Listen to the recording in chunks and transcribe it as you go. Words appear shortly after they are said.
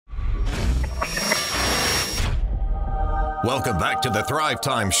Welcome back to the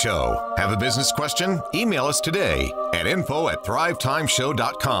Thrivetime Show. Have a business question? Email us today at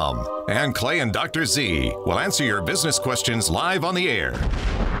info@thrivetimeshow.com. And Clay and Dr. Z will answer your business questions live on the air.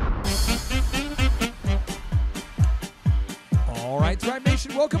 All right, Thrive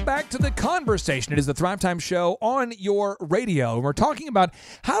Nation, welcome back to the conversation. It is the Thrivetime Show on your radio. We're talking about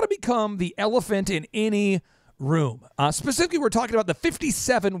how to become the elephant in any room. Specifically, we're talking about the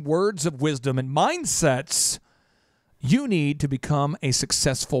 57 words of wisdom and mindsets you need to become a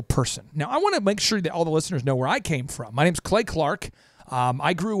successful person. Now, I want to make sure that all the listeners know where I came from. My name's Clay Clark.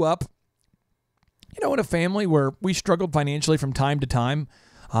 I grew up, in a family where we struggled financially from time to time.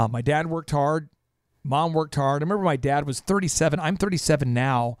 My dad worked hard. Mom worked hard. I remember my dad was 37. I'm 37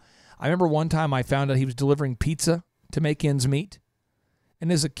 now. I remember one time I found out he was delivering pizza to make ends meet.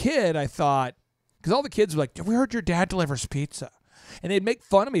 And as a kid, I thought, because all the kids were like, we heard your dad delivers pizza. And they'd make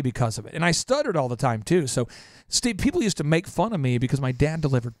fun of me because of it. And I stuttered all the time, too. So, Steve, people used to make fun of me because my dad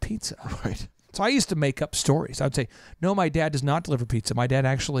delivered pizza. Right. So I used to make up stories. I would say, no, my dad does not deliver pizza. My dad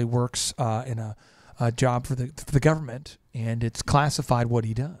actually works in a job for the government, and it's classified what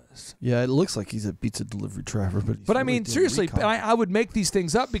he does. Yeah, it looks like he's a pizza delivery driver. But I mean, seriously, I would make these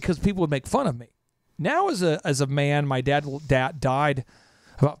things up because people would make fun of me. Now, as a man, my dad died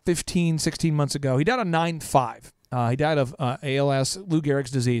about 15, 16 months ago. He died on 9/5. He died of ALS, Lou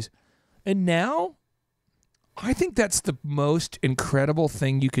Gehrig's disease. And now, I think that's the most incredible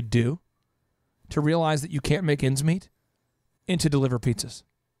thing you could do, to realize that you can't make ends meet and to deliver pizzas.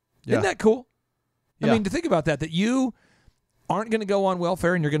 Yeah. Isn't that cool? Yeah. I mean, to think about that you aren't going to go on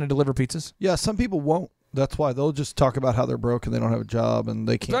welfare and you're going to deliver pizzas. Yeah, some people won't. That's why they'll just talk about how they're broke and they don't have a job and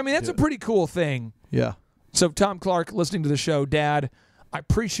they can't. So, I mean, that's a pretty cool thing. Yeah. So, Tom Clark, listening to the show, Dad, I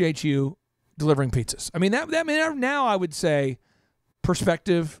appreciate you delivering pizzas. I mean, now I would say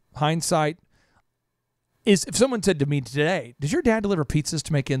perspective, hindsight, is if someone said to me today, does your dad deliver pizzas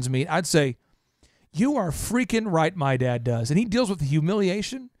to make ends meet? I'd say, you are freaking right, my dad does. And he deals with the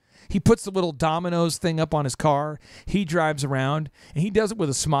humiliation. He puts the little Domino's thing up on his car. He drives around, and he does it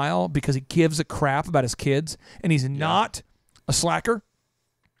with a smile because he gives a crap about his kids, and he's not a slacker,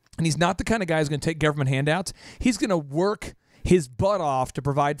 and he's not the kind of guy who's going to take government handouts. He's going to work his butt off to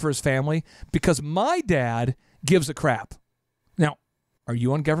provide for his family because my dad gives a crap. Now, are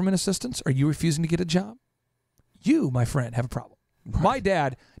you on government assistance? Are you refusing to get a job? You, my friend, have a problem. Right. My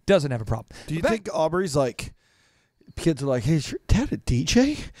dad doesn't have a problem. Do you think Aubrey's like, kids are like, hey, is your dad a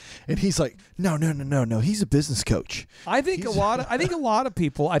DJ? And he's like, no, he's a business coach. I think a lot of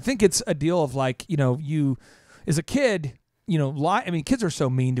people, I think it's a deal of like, you as a kid, kids are so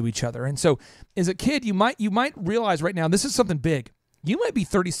mean to each other. And so as a kid, you might realize right now, this is something big. You might be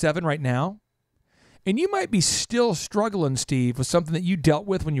 37 right now, and you might be still struggling, Steve, with something that you dealt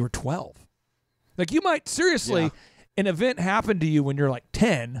with when you were 12. Like you might seriously, an event happened to you when you're like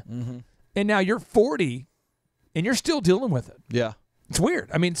 10, and now you're 40, and you're still dealing with it. Yeah. It's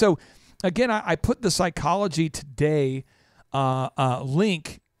weird. I mean, so again, I put the Psychology Today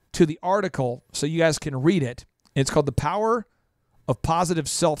link to the article so you guys can read it. It's called The Power of Positive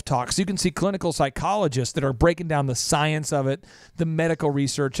Self-Talk. So you can see clinical psychologists that are breaking down the science of it, the medical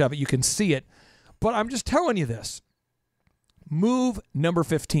research of it. You can see it. But I'm just telling you this. Move number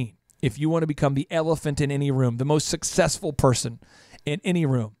 15. If you want to become the elephant in any room, the most successful person in any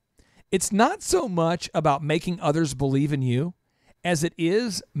room, it's not so much about making others believe in you as it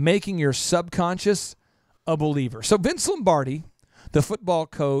is making your subconscious a believer. So Vince Lombardi, the football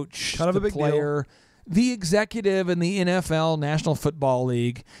coach, kind of a big player, the executive in the NFL, National Football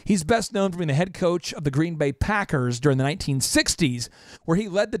League. He's best known for being the head coach of the Green Bay Packers during the 1960s, where he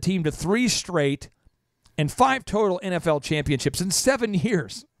led the team to 3 straight and 5 total NFL championships in 7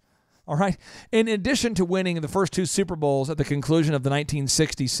 years. All right. In addition to winning the first 2 Super Bowls at the conclusion of the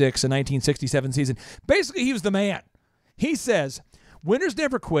 1966 and 1967 season, basically he was the man. He says, winners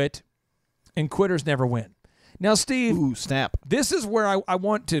never quit and quitters never win. Now, Steve, ooh, snap. This is where I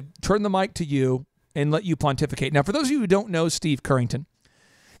want to turn the mic to you and let you pontificate. Now, for those of you who don't know Steve Currington,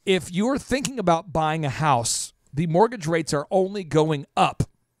 if you're thinking about buying a house, the mortgage rates are only going up.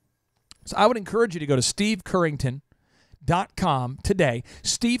 So I would encourage you to go to stevecurrington.com today,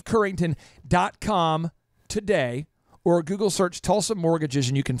 stevecurrington.com today, or Google search Tulsa Mortgages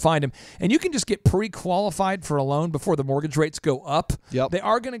and you can find them. And you can just get pre-qualified for a loan before the mortgage rates go up. Yep. They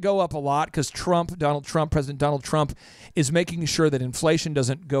are going to go up a lot because President Donald Trump is making sure that inflation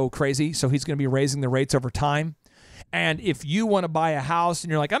doesn't go crazy. So he's going to be raising the rates over time. And if you want to buy a house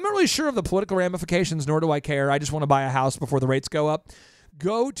and you're like, I'm not really sure of the political ramifications, nor do I care. I just want to buy a house before the rates go up.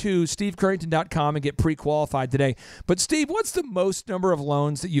 go to stevecurrington.com and get pre-qualified today. But, Steve, what's the most number of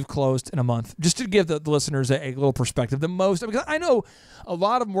loans that you've closed in a month? Just to give the listeners a little perspective. The most, because I know a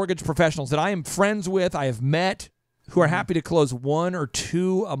lot of mortgage professionals that I am friends with, I have met, who are happy to close 1 or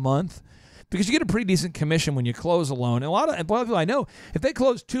 2 a month because you get a pretty decent commission when you close a loan. And a lot of people I know, if they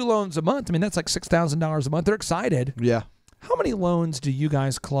close 2 loans a month, I mean, that's like $6,000 a month. They're excited. Yeah. How many loans do you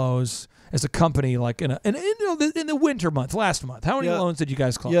guys close as a company, like in the winter month, last month? How many loans did you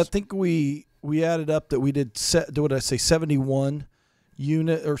guys close? Yeah, I think we added up that we did 71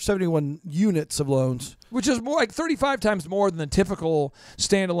 units of loans, which is more like 35 times more than the typical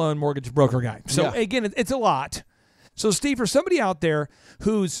standalone mortgage broker guy. So again, it's a lot. So Steve, for somebody out there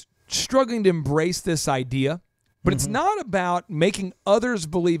who's struggling to embrace this idea, but it's not about making others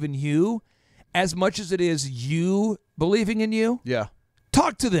believe in you as much as it is you believing in you. Yeah.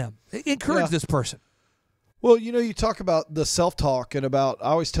 Talk to them. Encourage this person. Well, you talk about the self-talk and I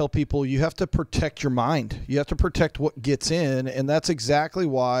always tell people you have to protect your mind. You have to protect what gets in, and that's exactly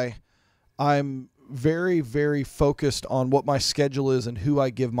why I'm very, very focused on what my schedule is and who I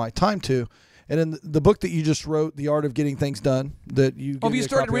give my time to. And in the book that you just wrote, The Art of Getting Things Done, that you have you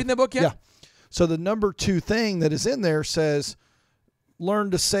started reading the book yet? Yeah. So the number 2 thing that is in there says,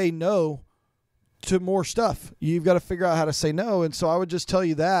 learn to say no to more stuff. You've got to figure out how to say no. And so I would just tell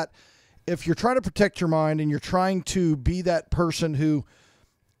you that if you're trying to protect your mind and you're trying to be that person who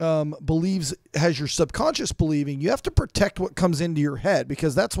has your subconscious believing, you have to protect what comes into your head,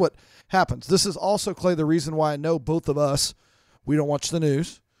 because that's what happens. This is also, Clay, the reason why I know both of us, we don't watch the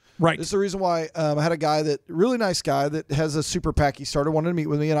news. Right. This is the reason why I had a guy really nice guy that has a super PAC. He wanted to meet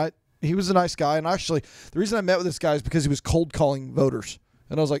with me, and he was a nice guy. And actually, the reason I met with this guy is because he was cold calling voters.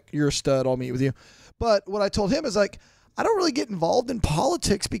 And I was like, you're a stud, I'll meet with you. But what I told him is like, I don't really get involved in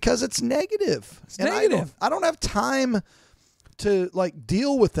politics because it's negative. It's negative. I don't have time to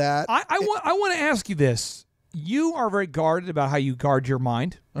deal with that. I want to ask you this. You are very guarded about how you guard your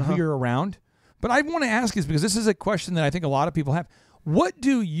mind and who you're around. But I want to ask you this because this is a question that I think a lot of people have. What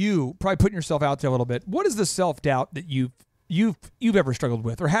do you, probably putting yourself out there a little bit, what is the self-doubt that you've ever struggled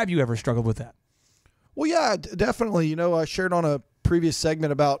with, or have you ever struggled with that? Well, yeah, definitely. I shared on a previous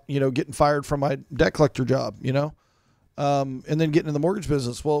segment about, getting fired from my debt collector job, and then getting in the mortgage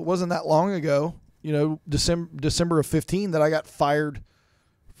business. Well, it wasn't that long ago, December of 15, that I got fired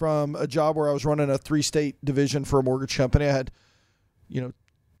from a job where I was running a 3-state division for a mortgage company. I had,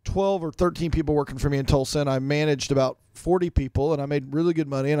 12 or 13 people working for me in Tulsa, and I managed about 40 people, and I made really good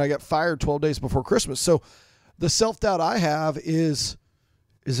money, and I got fired 12 days before Christmas. So the self-doubt I have is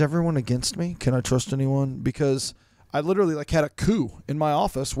everyone against me? Can I trust anyone? Because I literally had a coup in my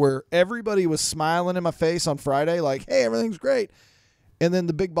office where everybody was smiling in my face on Friday, like, hey, everything's great. And then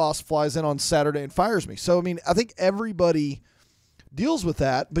the big boss flies in on Saturday and fires me. So, I think everybody deals with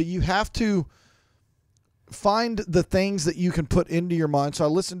that, but you have to find the things that you can put into your mind. So I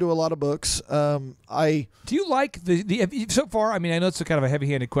listen to a lot of books. Do you like so far? I know it's a kind of a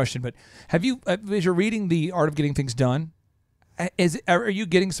heavy-handed question, but have you, as you're reading The Art of Getting Things Done, are you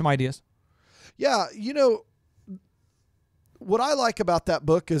getting some ideas? Yeah, what I like about that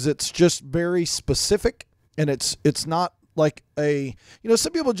book is it's just very specific, and it's not like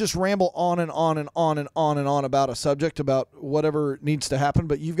some people just ramble on and on and on and on and on about a subject, about whatever needs to happen,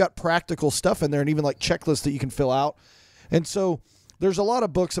 but you've got practical stuff in there and even checklists that you can fill out. And so there's a lot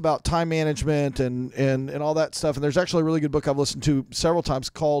of books about time management and all that stuff. And there's actually a really good book I've listened to several times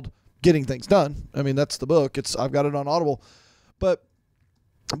called Getting Things Done. That's the book. I've got it on Audible, but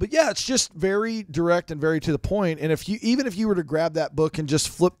yeah, it's just very direct and very to the point. And if you were to grab that book and just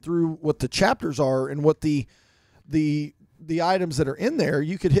flip through what the chapters are and what the items that are in there,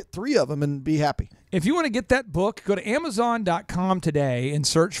 you could hit 3 of them and be happy. If you want to get that book, go to Amazon.com today and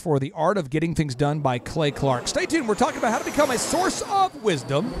search for The Art of Getting Things Done by Clay Clark. Stay tuned. We're talking about how to become a source of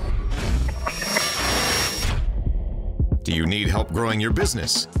wisdom. Do you need help growing your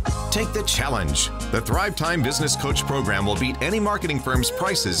business? Take the challenge. The Thrivetime Business Coach program will beat any marketing firm's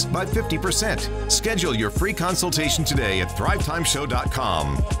prices by 50%. Schedule your free consultation today at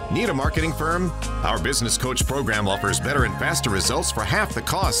thrivetimeshow.com. Need a marketing firm? Our Business Coach program offers better and faster results for half the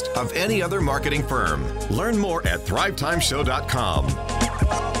cost of any other marketing firm. Learn more at thrivetimeshow.com.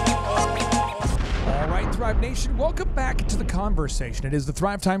 All right, Thrive Nation, welcome back to the conversation. It is the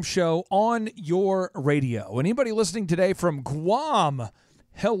Thrive Time Show on your radio. Anybody listening today from Guam,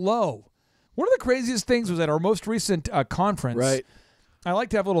 hello. One of the craziest things was at our most recent conference. Right. I like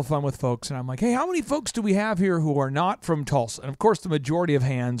to have a little fun with folks, and I'm like, hey, how many folks do we have here who are not from Tulsa? And, of course, the majority of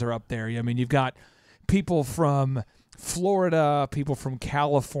hands are up there. You've got people from Florida, people from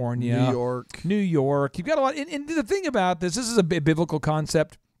California, New York. You've got a lot. And the thing about this is a biblical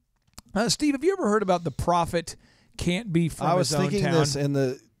concept. Steve, have you ever heard about the prophet can't be from his own town? I was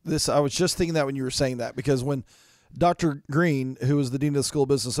thinking this I was just thinking that when you were saying that, because when Dr. Green, who was the dean of the School of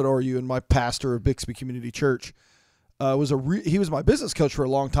Business at ORU and my pastor of Bixby Community Church, he was my business coach for a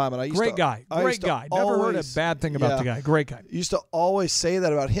long time, and I used great guy. Never heard a bad thing about the guy. Great guy. Used to always say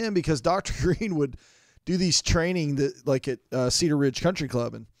that about him, because Dr. Green would do these training that like at Cedar Ridge Country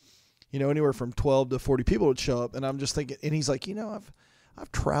Club, and anywhere from 12 to 40 people would show up, and I'm just thinking, and he's like,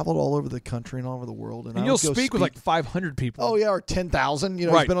 I've traveled all over the country and all over the world, and you'll speak with like 500 people. Oh yeah, or 10,000. He's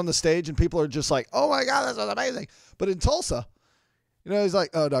been on the stage, and people are just like, "Oh my God, this is amazing." But in Tulsa, he's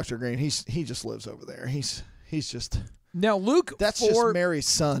like, "Oh, Dr. Green, he just lives over there. He's just." Now Luke, that's just Mary's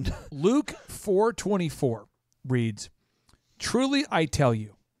son. Luke 4:24 reads, "Truly I tell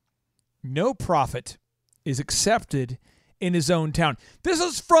you, no prophet is accepted in his own town." This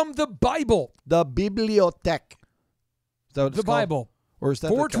is from the Bible. The Bibliothèque. The Bible. Or is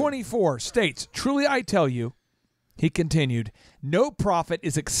that 4:24 states, "Truly I tell you," he continued, "no prophet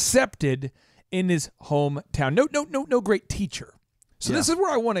is accepted in his hometown." No great teacher. So this is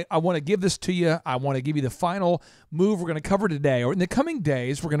where I want to give this to you. I want to give you the final move we're going to cover today. Or in the coming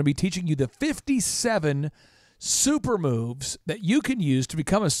days, we're going to be teaching you the 57 super moves that you can use to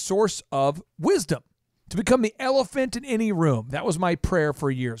become a source of wisdom, to become the elephant in any room. That was my prayer for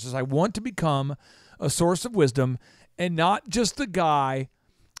years, is I want to become a source of wisdom and not just the guy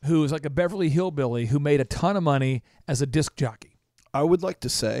who is like a Beverly Hillbilly who made a ton of money as a disc jockey. I would like to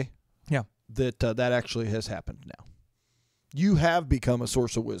say that actually has happened now. You have become a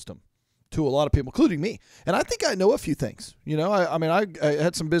source of wisdom to a lot of people, including me. And I think I know a few things. I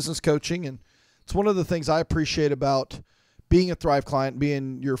had some business coaching, and it's one of the things I appreciate about being a Thrive client,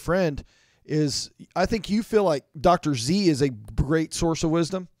 being your friend, is I think you feel like Dr. Z is a great source of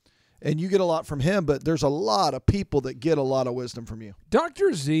wisdom, and you get a lot from him, but there's a lot of people that get a lot of wisdom from you.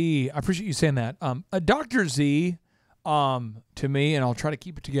 Dr. Z, I appreciate you saying that. Dr. Z, to me, and I'll try to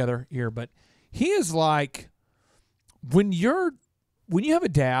keep it together here, but he is like, when you have a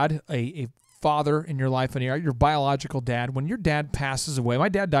dad, a father in your life, and your biological dad, when your dad passes away, my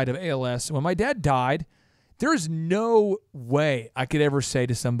dad died of ALS. And when my dad died, there is no way I could ever say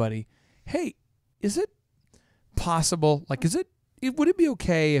to somebody, "Hey, is it possible? Like, would it be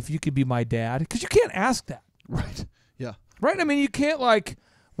okay if you could be my dad?" Because you can't ask that. Right. Yeah. Right? I mean, you can't, like,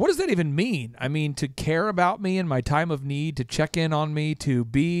 what does that even mean? I mean, to care about me in my time of need, to check in on me, to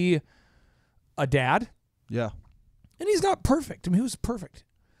be a dad. Yeah. And he's not perfect. I mean, he was perfect.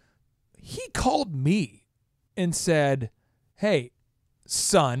 He called me and said, "Hey,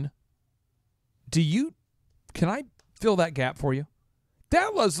 son, can I fill that gap for you?"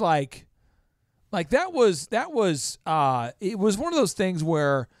 That was it was one of those things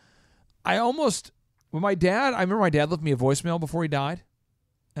where I remember my dad left me a voicemail before he died,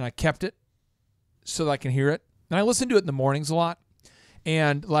 and I kept it so that I can hear it. And I listened to it in the mornings a lot.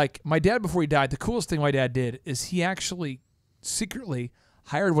 And like my dad, before he died, the coolest thing my dad did is he actually secretly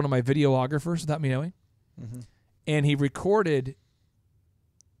hired one of my videographers without me knowing. Mm-hmm. And he recorded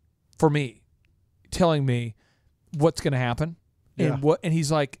for me, telling me what's going to happen. Yeah. And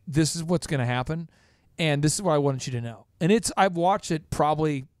he's like, "This is what's going to happen. And this is what I wanted you to know." And I've watched it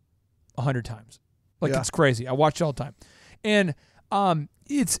probably 100 times. Like, it's crazy. I watch it all the time. And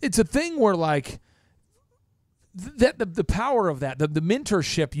it's a thing where, like, the power of that, the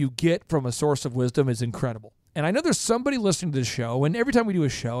mentorship you get from a source of wisdom is incredible. And I know there's somebody listening to this show, and every time we do a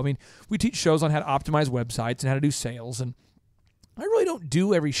show, I mean, we teach shows on how to optimize websites and how to do sales, and I really don't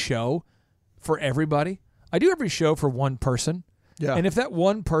do every show for everybody. I do every show for one person. Yeah. And if that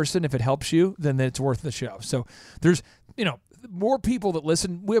one person, if it helps you, then it's worth the show. So there's, more people that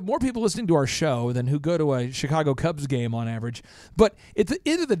listen. We have more people listening to our show than who go to a Chicago Cubs game on average. But at the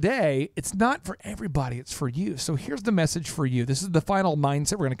end of the day, it's not for everybody. It's for you. So here's the message for you. This is the final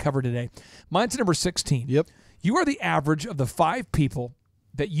mindset we're going to cover today. Mindset number 16. Yep. You are the average of the 5 people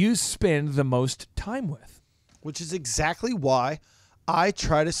that you spend the most time with. Which is exactly why I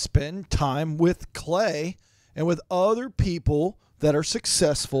try to spend time with Clay and with other people that are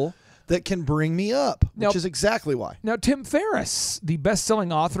successful that can bring me up, which is exactly why. Now, Tim Ferriss, the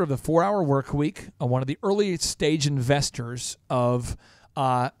best-selling author of The 4-Hour Workweek, one of the early-stage investors of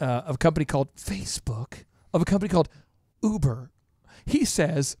a company called Facebook, of a company called Uber, he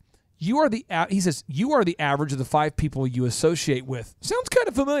says, you are the average of the 5 people you associate with. Sounds kind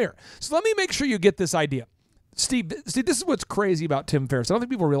of familiar. So let me make sure you get this idea. Steve, this is what's crazy about Tim Ferriss. I don't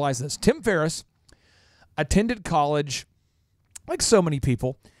think people realize this. Tim Ferriss attended college like so many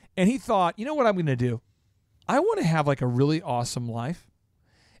people, and he thought, you know what I'm going to do? I want to have like a really awesome life.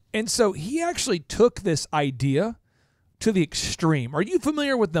 And so he actually took this idea to the extreme. Are you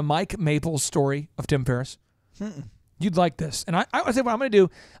familiar with the Mike Maples story of Tim Ferriss? You'd like this. And I say what I'm going to do.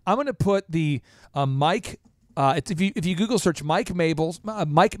 I'm going to put the if you Google search Mike Maples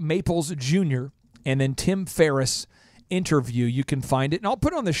Jr. and then Tim Ferriss interview, you can find it. And I'll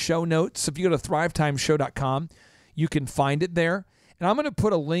put it on the show notes. If you go to thrivetimeshow.com, you can find it there. And I'm going to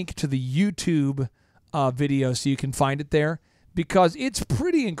put a link to the YouTube video so you can find it there because it's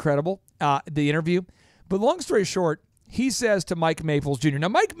pretty incredible, the interview. But long story short, he says to Mike Maples Jr. Now,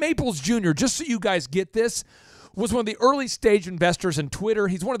 Mike Maples Jr., just so you guys get this, was one of the early stage investors in Twitter.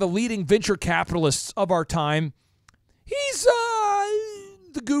 He's one of the leading venture capitalists of our time. He's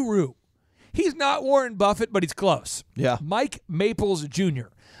the guru. He's not Warren Buffett, but he's close. Yeah. Mike Maples Jr.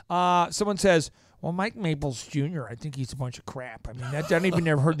 Someone says, well, Mike Maples Jr., I think he's a bunch of crap. I mean, I don't even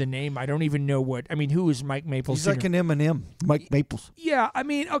never heard the name. I don't even know what. I mean, who is Mike Maples He's Jr.? like an M&M, Mike Maples. Yeah, I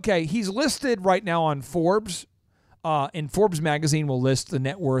mean, okay, he's listed right now on Forbes, and Forbes magazine will list the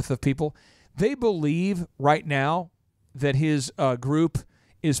net worth of people. They believe right now that his group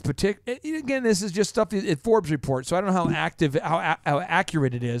is particular. Again, this is just stuff that Forbes reports, so I don't know how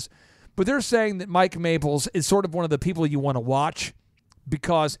accurate it is. But they're saying that Mike Maples is sort of one of the people you want to watch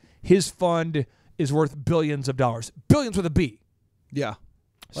because his fund is worth billions of dollars. Billions with a B. Yeah.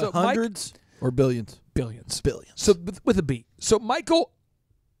 So hundreds or billions? Billions. Billions. So with a B. So Michael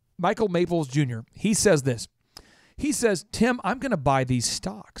Maples Jr., he says this. He says, Tim, I'm going to buy these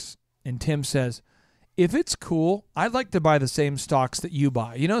stocks. And Tim says, if it's cool, I'd like to buy the same stocks that you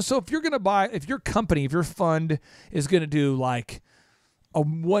buy. You know, so if you're going to buy, if your company, if your fund is going to do like a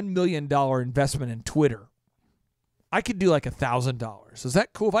 $1 million investment in Twitter, I could do like $1,000. Is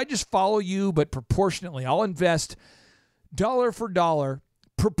that cool? If I just follow you, but proportionately, I'll invest dollar for dollar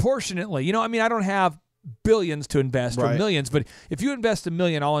proportionately. You know, I mean, I don't have billions to invest or millions, but if you invest $1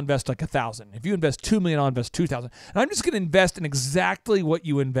 million, I'll invest like 1,000. If you invest $2 million, I'll invest 2,000. And I'm just going to invest in exactly what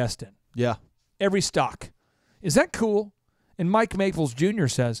you invest in. Yeah. Every stock. Is that cool? And Mike Maples Jr.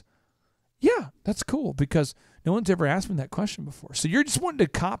 says, yeah, that's cool because no one's ever asked me that question before. So you're just wanting to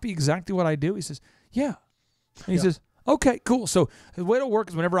copy exactly what I do? He says, yeah. And he says, okay, cool. So the way it'll work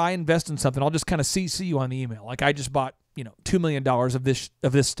is whenever I invest in something, I'll just kind of CC you on the email. Like I just bought, $2 million of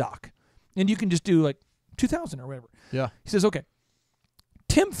this stock. And you can just do like 2,000 or whatever. Yeah. He says, okay.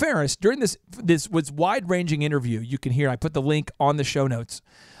 Tim Ferriss, during this was wide-ranging interview, you can hear, I put the link on the show notes.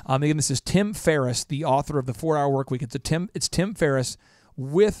 Again, this is Tim Ferriss, the author of the 4-Hour Workweek. It's Tim Ferriss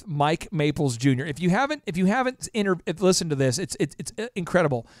with Mike Maples Jr. If you haven't listened to this, it's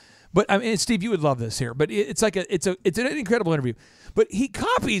incredible. But I mean, Steve, you would love this here. But it's an incredible interview. But he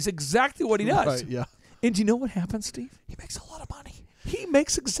copies exactly what he does. Right, yeah. And do you know what happens, Steve? He makes a lot of money. He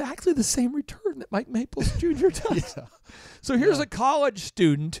makes exactly the same return that Mike Maples Jr. does. Yeah. So here's a college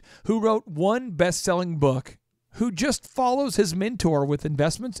student who wrote one best-selling book who just follows his mentor with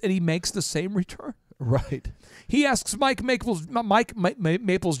investments, and he makes the same return. Right. He asks Mike Maples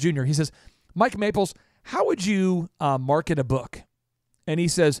Jr., he says, Mike Maples, how would you market a book? And he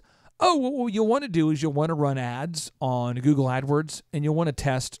says, what you'll want to do is you'll want to run ads on Google AdWords, and you'll want to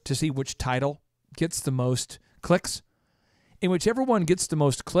test to see which title gets the most clicks. And whichever one gets the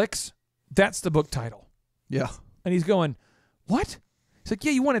most clicks, that's the book title. Yeah. And he's going, what? He's like,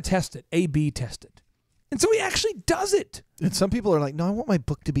 yeah, you want to test it, A/B test it. And so he actually does it. And some people are like, no, I want my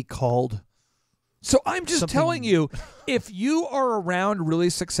book to be called. So I'm just telling you, if you are around really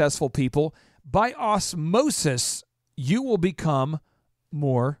successful people, by osmosis, you will become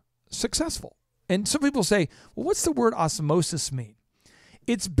more successful. And some people say, well, what's the word osmosis mean?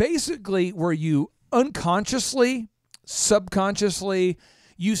 It's basically where you unconsciously, subconsciously,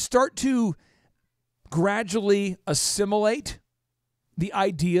 you start to gradually assimilate the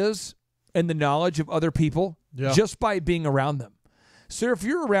ideas and the knowledge of other people just by being around them. So if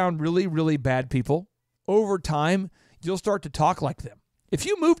you're around really, really bad people, over time, you'll start to talk like them. If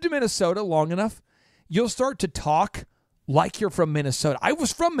you move to Minnesota long enough, you'll start to talk like you're from Minnesota. I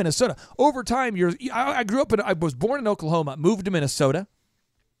was from Minnesota. Over time, I grew up I was born in Oklahoma, moved to Minnesota.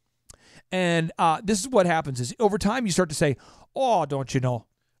 And this is what happens is over time, you start to say, oh, don't you know?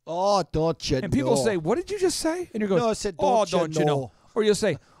 Oh, don't you know? And people say, what did you just say? And you're going, no, I said, don't you know? Or you'll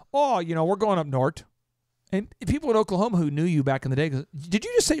say, oh, we're going up north. And people in Oklahoma who knew you back in the day go, did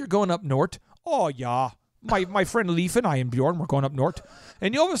you just say you're going up north? Oh, yeah. My friend Leif and I and Bjorn, we're going up north.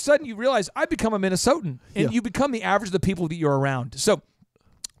 And all of a sudden you realize I become a Minnesotan. And you become the average of the people that you're around. So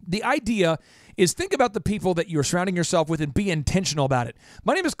The idea is think about the people that you're surrounding yourself with and be intentional about it.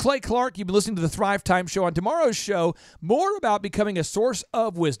 My name is Clay Clark. You've been listening to the Thrive Time Show. On tomorrow's show, more about becoming a source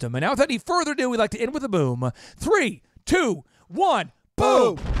of wisdom. And now, without any further ado, we'd like to end with a boom. 3, 2, 1,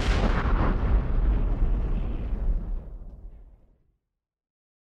 boom!